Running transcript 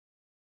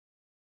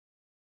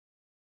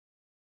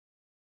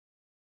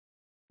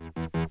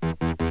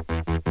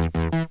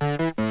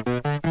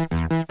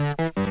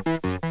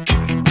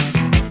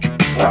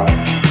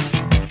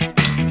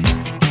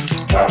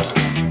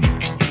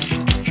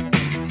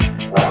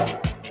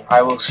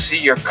I will see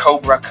your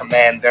Cobra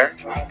Commander,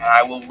 and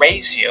I will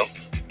raise you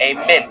a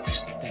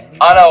mint,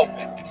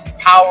 unopened,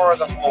 Power of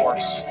the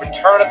Force,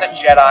 Return of the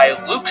Jedi,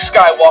 Luke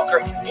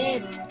Skywalker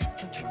in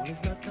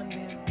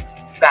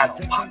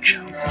Battle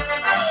Poncho.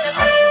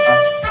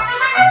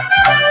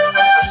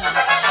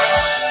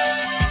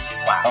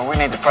 Wow. Oh, we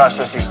need to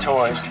process these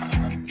toys.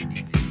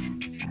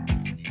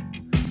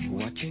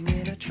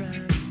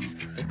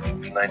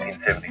 In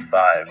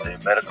 1975, the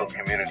medical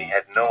community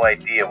had no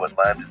idea what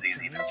Lyme disease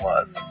even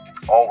was.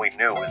 All we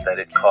knew was that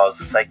it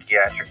caused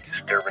psychiatric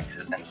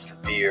disturbances and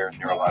severe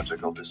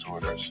neurological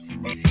disorders.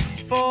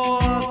 4,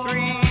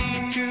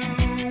 3,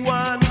 2,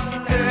 1.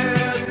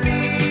 Earth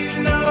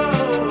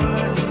below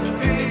us,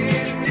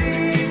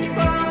 drifting,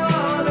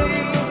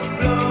 falling,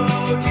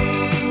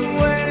 floating,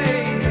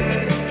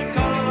 weightless,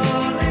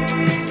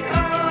 calling,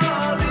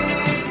 calling.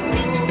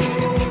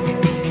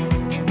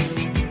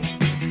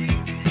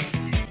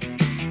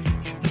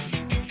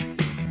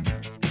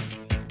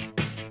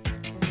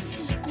 This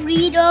is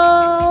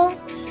Greedo,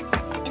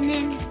 and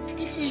then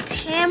this is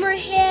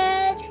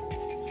Hammerhead.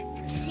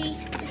 See,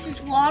 this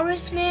is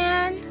Walrus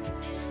Man,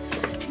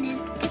 and then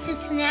this is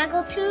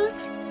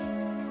Snaggletooth,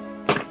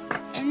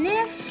 and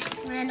this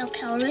is Lando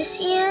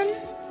Calrissian.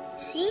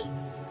 See?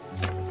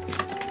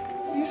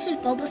 And this is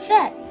Boba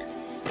Fett.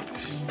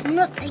 And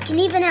look, they can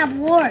even have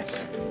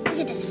wars. Look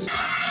at this.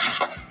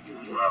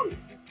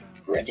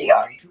 Ready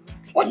are you?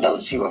 What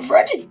knows you of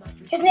Ready?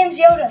 His name's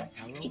Yoda.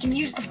 He can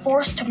use the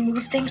Force to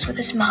move things with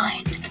his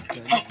mind.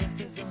 Hey.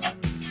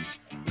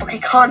 Okay,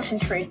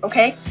 concentrate,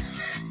 okay?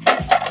 What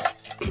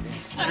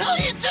the hell are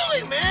you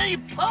doing, man?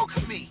 You're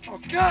poking me. Oh,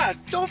 God,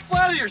 don't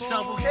flatter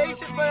yourself, okay? It's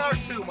just my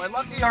R2, my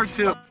lucky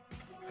R2.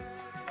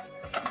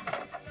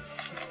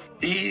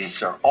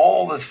 These are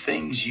all the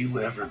things you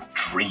ever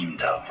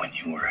dreamed of when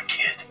you were a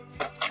kid.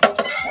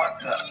 What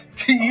the?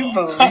 Do you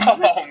believe it?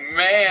 Oh,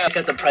 man. Look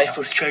at the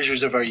priceless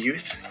treasures of our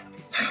youth.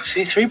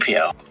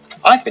 C-3PO.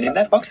 I've been in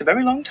that box a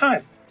very long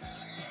time.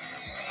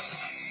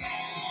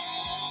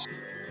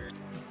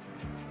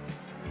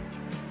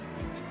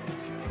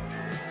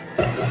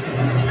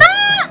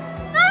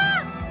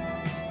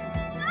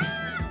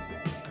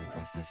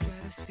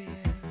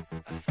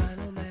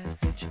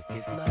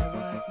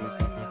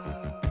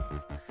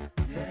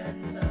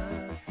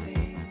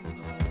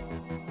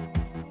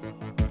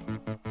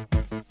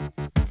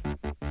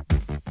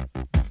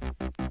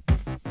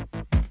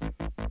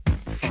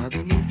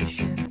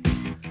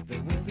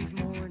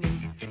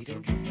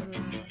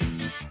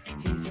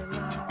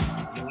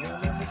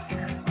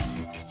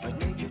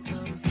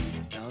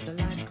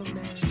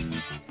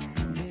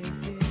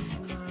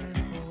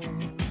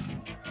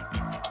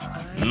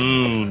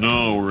 Oh,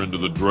 no, we're into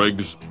the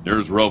dregs.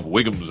 There's Ralph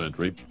Wiggum's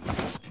entry.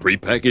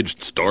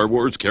 Prepackaged Star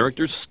Wars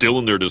characters still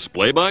in their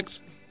display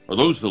box? Are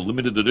those the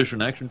limited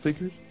edition action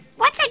figures?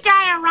 What's a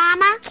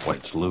diorama? Why,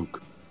 it's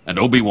Luke. And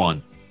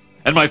Obi-Wan.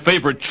 And my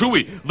favorite,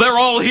 Chewie. They're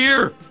all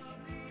here!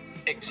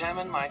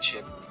 Examine my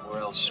chip, or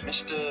else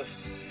Mr.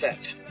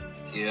 Fett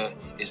here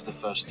is the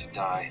first to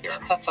die.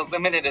 That's a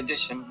limited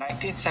edition,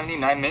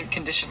 1979 mint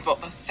condition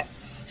Boba Fett.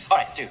 All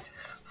right, dude.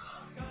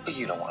 But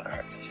you don't want to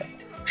hurt the Fett.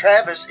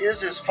 Travis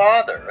is his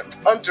father, and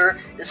Hunter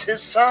is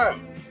his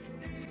son.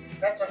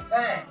 That's a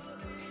fact.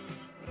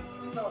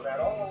 You know that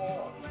all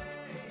along.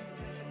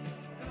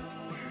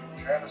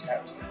 Travis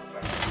happens to be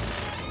right.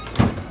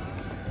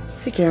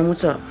 Hey, Karen,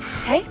 what's up?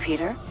 Hey,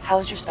 Peter. How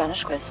was your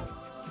Spanish quiz?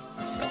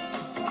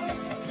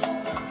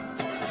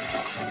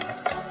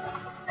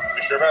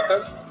 You sure about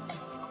that?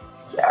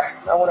 Yeah,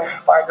 I want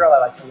to buy a girl I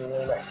like something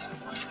really nice.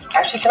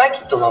 Actually, can I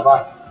keep the love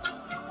on?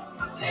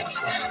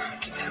 Thanks, yeah, I'll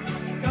keep them.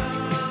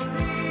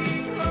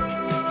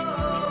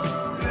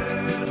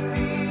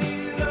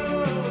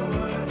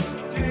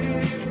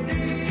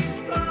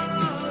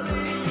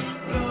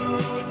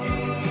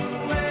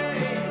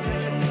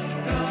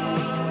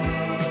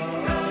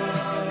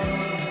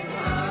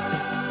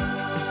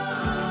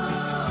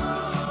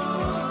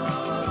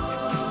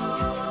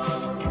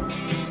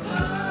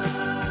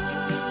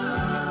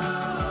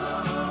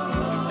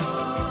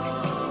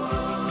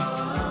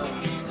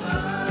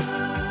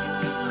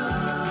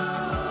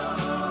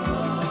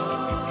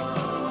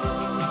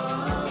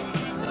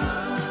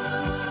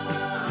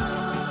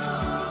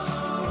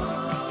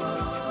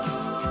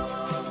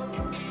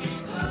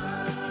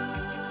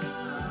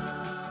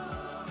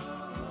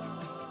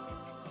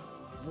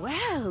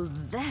 Well,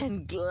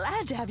 then,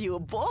 glad to have you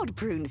aboard,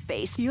 Prune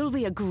Face. You'll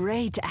be a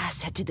great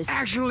asset to this.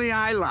 Actually,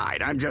 I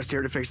lied. I'm just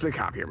here to fix the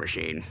copier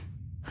machine.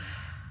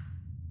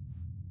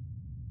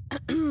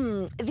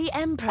 The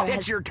Emperor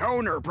It's your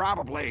toner,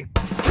 probably.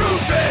 Prune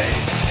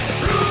Face!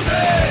 Prune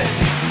Face!